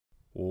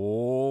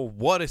Oh,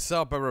 what is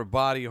up,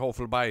 everybody?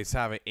 Hopefully everybody's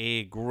having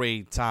a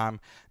great time.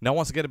 Now,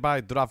 once again,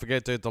 everybody, do not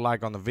forget to hit the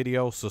like on the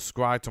video,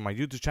 subscribe to my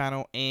YouTube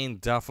channel, and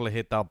definitely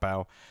hit that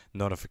bell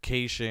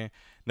notification.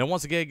 Now,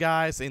 once again,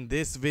 guys, in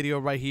this video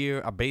right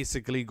here, I'm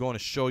basically going to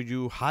show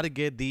you how to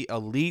get the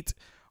Elite,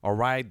 all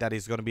right? That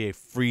is going to be a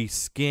free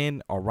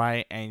skin, all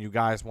right? And you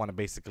guys want to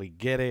basically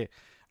get it.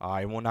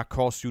 It will not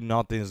cost you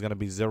nothing. It's going to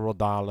be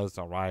 $0,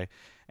 all right?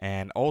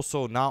 And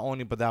also, not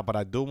only but that, but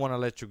I do want to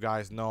let you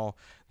guys know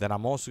that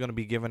I'm also going to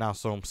be giving out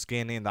some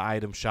skin in the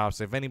item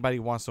shops. If anybody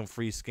wants some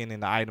free skin in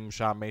the item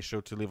shop, make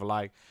sure to leave a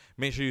like.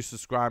 Make sure you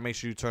subscribe. Make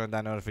sure you turn on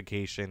that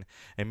notification.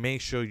 And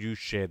make sure you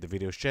share the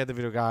video. Share the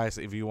video, guys,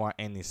 if you want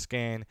any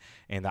skin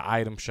in the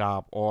item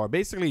shop. Or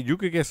basically, you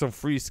could get some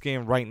free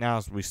skin right now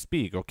as we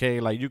speak,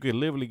 okay? Like, you could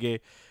literally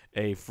get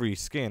a free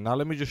skin. Now,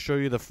 let me just show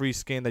you the free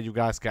skin that you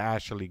guys can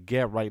actually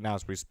get right now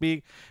as we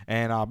speak.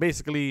 And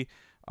basically,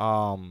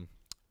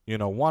 you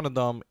know, one of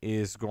them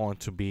is going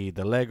to be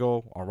the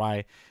Lego, all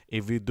right?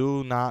 If you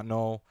do not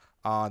know,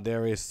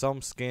 there is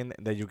some skin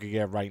that you can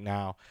get right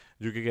now.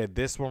 You can get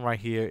this one right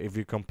here. If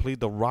you complete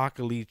the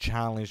Rocket League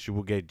challenge, you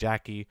will get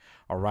Jackie,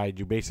 all right?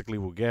 You basically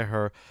will get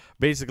her.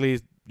 Basically,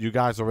 you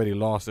guys already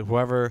lost it.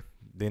 Whoever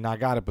did not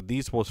got it, but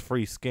these was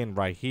free skin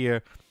right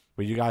here.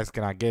 But you guys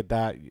cannot get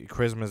that.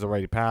 Christmas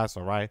already passed,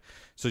 all right?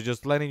 So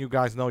just letting you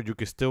guys know, you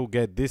can still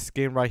get this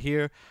skin right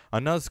here.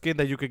 Another skin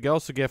that you could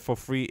also get for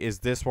free is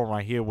this one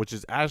right here, which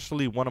is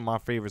actually one of my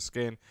favorite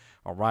skin,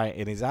 all right?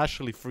 It is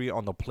actually free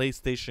on the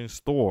PlayStation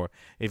Store.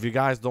 If you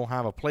guys don't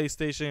have a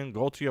PlayStation,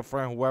 go to your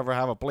friend, whoever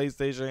have a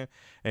PlayStation,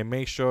 and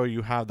make sure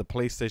you have the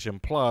PlayStation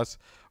Plus,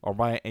 all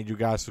right? And you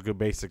guys could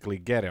basically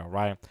get it, all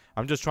right?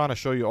 I'm just trying to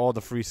show you all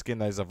the free skin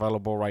that is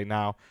available right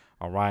now.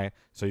 All right,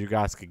 so you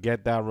guys could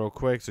get that real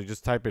quick. So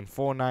just type in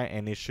Fortnite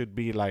and it should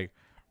be like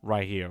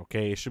right here,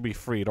 okay? It should be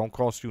free. It don't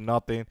cost you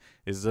nothing.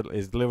 It's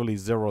literally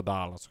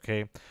 $0,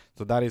 okay?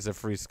 So that is a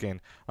free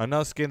skin.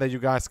 Another skin that you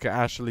guys can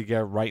actually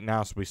get right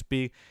now as we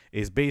speak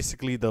is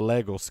basically the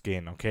Lego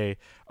skin, okay?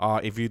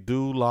 If you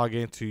do log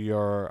into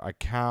your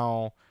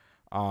account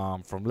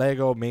from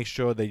Lego, make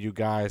sure that you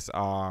guys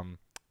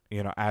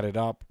you know, add it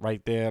up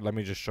right there. Let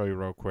me just show you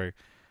real quick.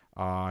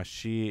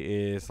 She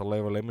is a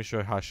level. Let me show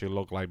you how she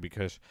look like,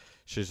 because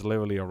she's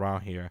literally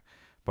around here.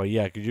 But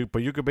yeah, you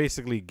could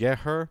basically get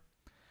her.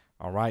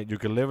 All right, you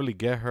could literally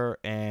get her,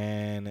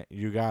 and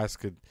you guys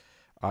could.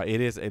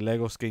 It is a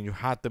Lego skin. You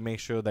have to make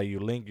sure that you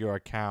link your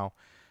account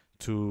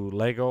to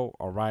Lego.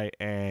 All right,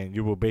 and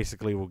you will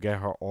basically get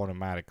her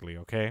automatically.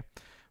 Okay,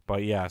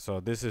 but yeah, so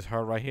this is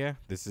her right here.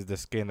 This is the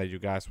skin that you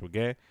guys will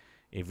get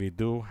if you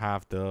do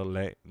have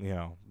the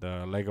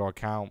the Lego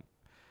account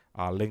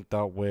linked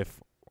up with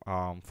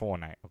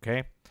Fortnite.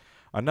 Okay,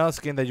 another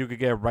skin that you could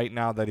get right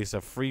now that is a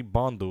free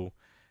bundle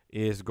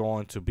is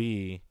going to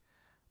be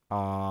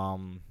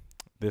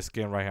this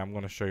skin right here. I'm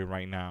going to show you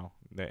right now,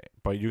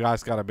 but you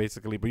guys gotta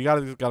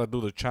gotta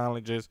do the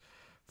challenges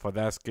for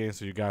that skin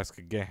so you guys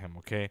could get him.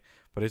 Okay,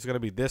 but it's gonna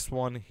be this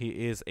one.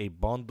 He is a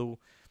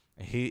bundle.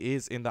 He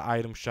is in the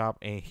item shop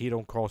and he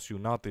don't cost you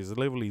nothing. It's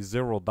literally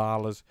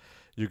 $0.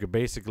 You could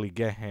basically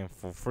get him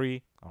for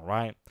free. All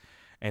right.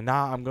 And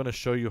now I'm going to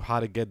show you how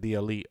to get the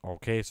Elite,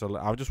 okay? So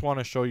I just want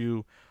to show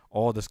you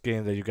all the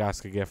skins that you guys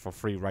can get for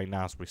free right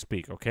now as we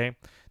speak, okay?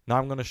 Now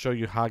I'm going to show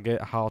you how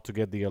to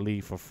get the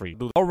Elite for free.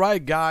 All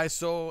right, guys.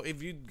 So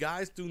if you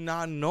guys do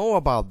not know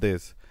about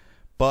this,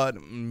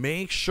 but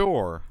make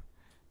sure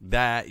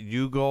that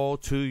you go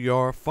to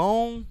your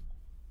phone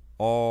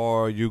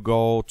or you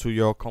go to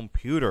your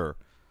computer,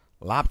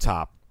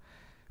 laptop.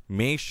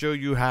 Make sure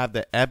you have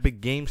the Epic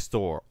Game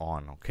Store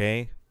on,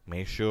 okay?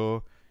 Make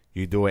sure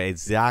you do it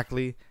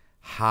exactly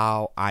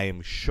how I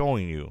am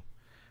showing you,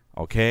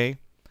 okay?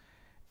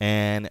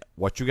 And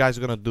what you guys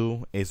are going to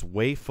do is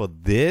wait for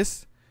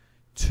this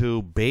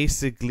to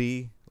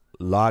basically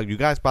log. You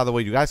guys, by the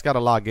way, you guys got to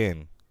log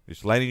in.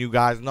 Just letting you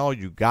guys know,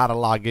 you got to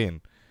log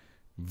in.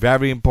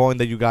 Very important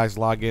that you guys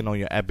log in on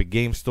your Epic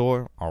Game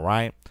Store, all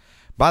right?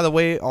 By the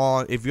way,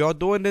 if you're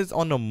doing this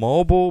on the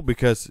mobile,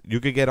 because you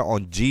can get it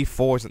on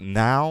GeForce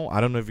Now.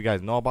 I don't know if you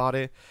guys know about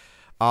it.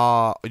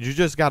 You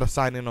just gotta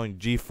sign in on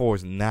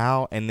GeForce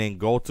Now and then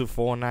go to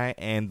Fortnite,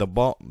 and the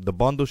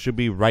bundle should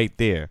be right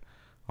there.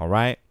 All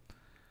right.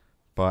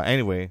 But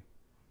anyway,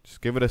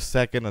 just give it a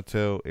second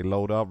until it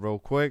load up real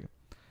quick.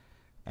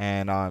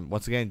 And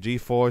once again,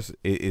 GeForce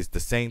is the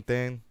same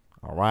thing.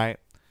 All right.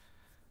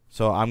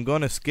 So I'm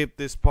gonna skip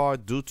this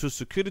part due to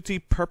security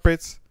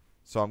purpose.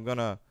 So I'm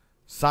gonna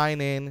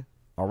sign in.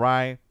 All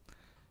right.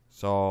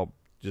 So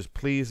just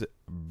please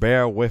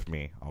bear with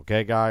me,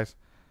 okay, guys.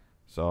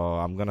 So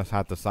I'm gonna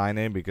have to sign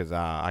in because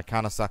I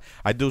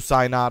do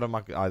sign out of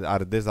my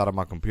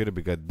computer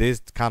because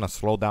this kind of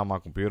slowed down my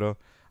computer.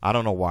 I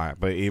don't know why,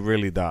 but it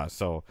really does.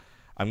 So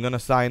I'm gonna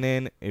sign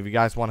in. If you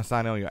guys want to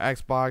sign in on your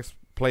Xbox,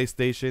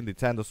 PlayStation,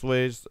 Nintendo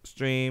Switch,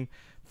 Stream,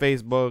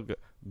 Facebook,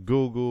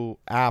 Google,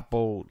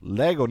 Apple,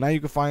 Lego. Now you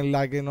can finally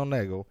log in on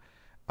Lego.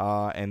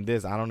 And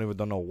this, I don't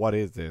know what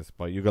is this,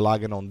 but you can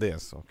log in on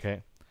this.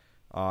 Okay.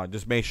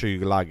 Just make sure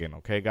you log in.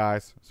 Okay,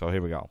 guys. So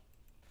here we go.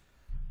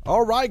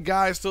 All right,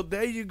 guys, so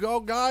there you go,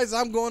 guys.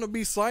 I'm going to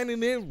be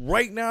signing in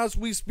right now as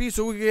we speak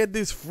so we can get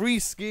this free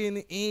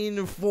skin in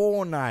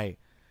Fortnite.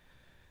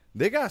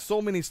 They got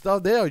so many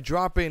stuff. They are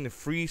dropping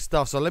free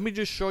stuff. So let me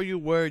just show you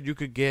where you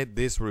could get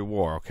this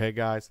reward, okay,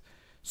 guys?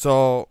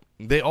 So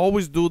they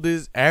always do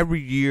this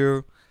every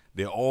year.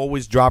 They're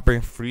always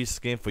dropping free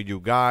skin for you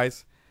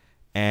guys.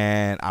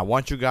 And I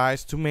want you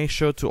guys to make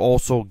sure to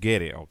also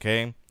get it,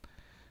 okay?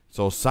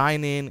 So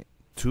sign in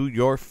to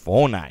your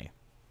Fortnite.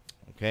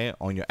 Okay,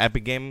 on your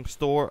Epic Game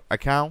Store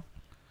account.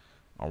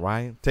 All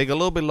right, take a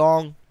little bit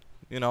long,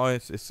 you know,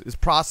 it's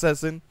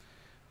processing,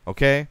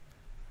 okay,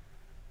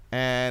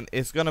 and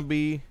it's gonna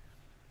be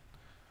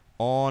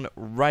on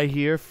right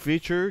here,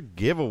 feature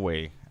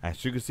giveaway.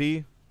 As you can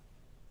see,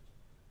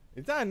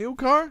 is that a new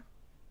car?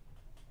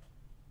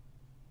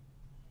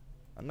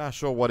 I'm not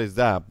sure what is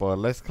that, but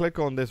let's click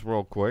on this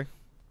real quick.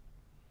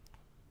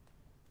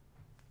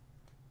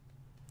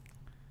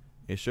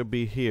 It should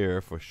be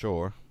here for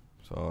sure.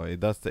 So it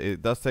does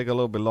take a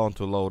little bit long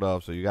to load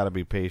up, so you gotta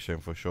be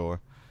patient for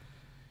sure.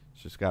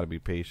 Just gotta be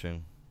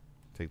patient.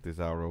 Take this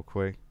out real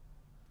quick.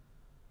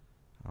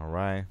 All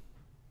right.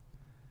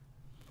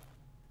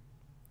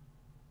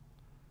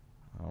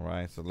 All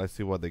right. So let's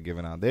see what they're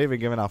giving out. They're even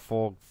giving out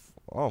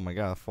oh my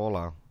God,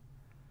 Fallout.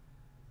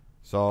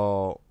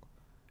 So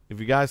if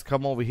you guys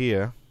come over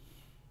here,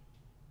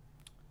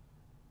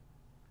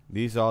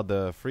 these are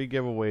the free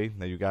giveaway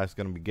that you guys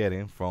gonna be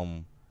getting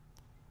from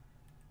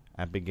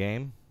Epic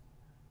Game.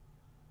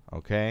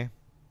 Okay,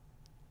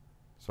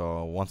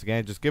 so once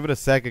again, just give it a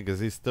second because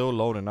he's still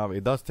loading up.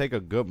 It does take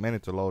a good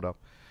minute to load up.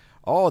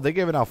 Oh, they're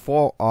giving out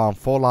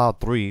Fallout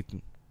 3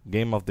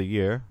 Game of the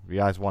Year. If you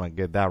guys want to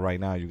get that right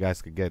now, you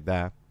guys could get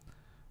that.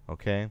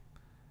 Okay,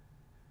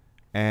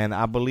 and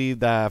I believe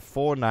that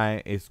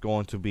Fortnite is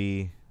going to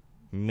be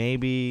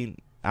maybe,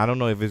 I don't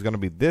know if it's going to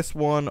be this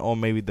one or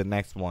maybe the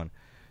next one.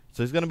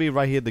 So it's going to be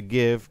right here, the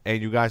give,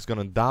 and you guys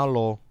going to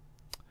download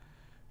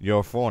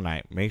your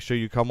Fortnite. Make sure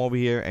you come over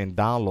here and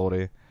download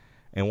it.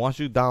 And once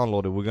you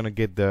download it, we're gonna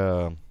get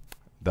the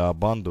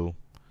bundle,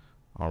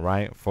 all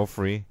right, for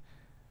free,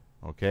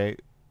 okay.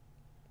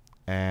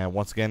 And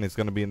once again, it's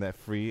gonna be in that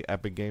free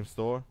Epic Game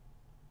Store.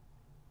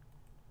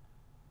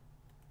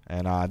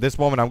 And at this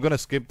moment, I'm gonna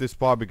skip this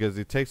part because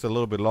it takes a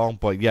little bit long.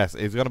 But yes,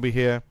 it's gonna be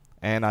here.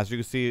 And as you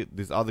can see,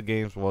 these other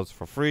games was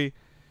for free.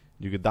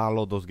 You can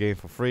download those games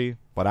for free.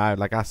 But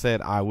like I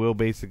said, I will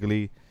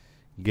basically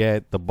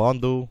get the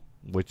bundle,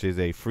 which is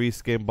a free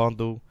skin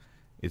bundle.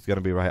 It's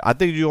gonna be right here. I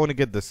think you only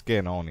get the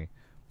skin only,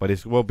 but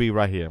it will be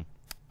right here.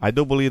 I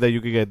do believe that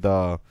you can get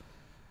the.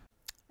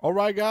 All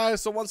right, guys.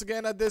 So once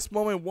again, at this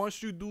moment,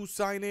 once you do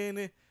sign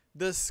in,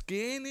 the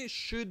skin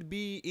should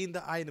be in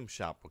the item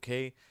shop.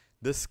 Okay,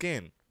 the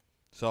skin.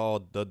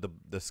 So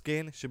the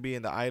skin should be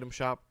in the item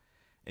shop,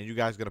 and you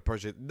guys gonna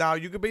purchase it. Now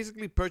you can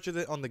basically purchase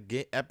it on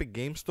the Epic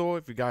Game Store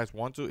if you guys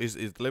want to. It's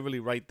literally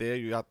right there.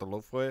 You have to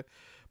look for it,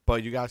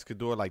 but you guys could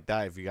do it like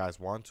that if you guys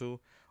want to,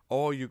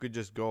 or you could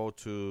just go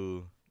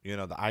to, you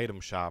know, the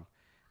item shop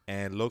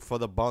and look for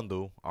the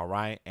bundle. All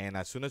right, and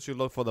as soon as you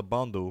look for the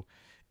bundle,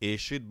 it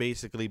should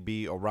basically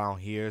be around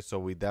here. So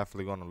we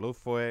definitely gonna look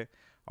for it.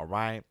 All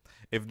right,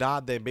 if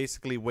not, then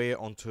basically wait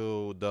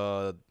until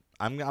the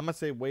I'm gonna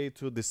say wait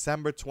till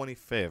December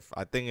 25th.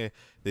 I think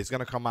it's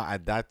gonna come out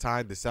at that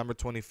time, December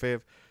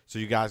 25th. So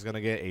you guys gonna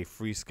get a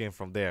free skin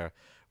from there.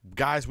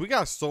 Guys, we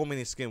got so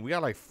many skins. We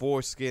got like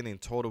 4 skin in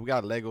total. We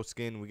got Lego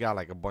skin. We got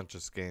like a bunch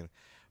of skin.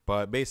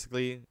 But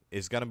basically,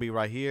 it's gonna be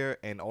right here,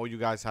 and all you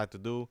guys have to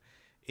do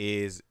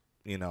is,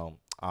 you know,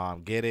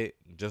 get it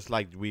just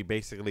like we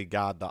basically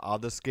got the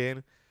other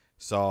skin.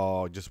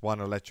 So just want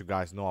to let you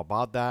guys know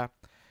about that,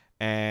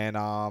 and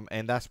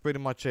that's pretty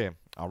much it.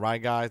 All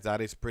right, guys,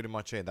 that is pretty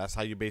much it. That's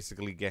how you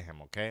basically get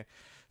him. Okay,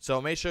 so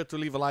make sure to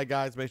leave a like,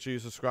 guys. Make sure you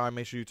subscribe.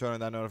 Make sure you turn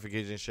on that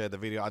notification, share the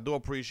video. I do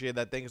appreciate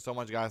that. Thank you so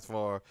much, guys,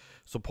 for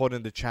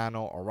supporting the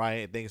channel. All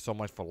right, thank you so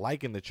much for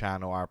liking the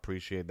channel. I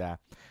appreciate that.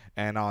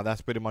 And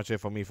that's pretty much it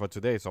for me for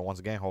today. So once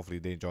again, hopefully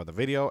they enjoyed the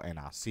video, and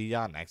I'll see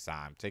y'all next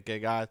time. Take care,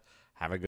 guys. Have a good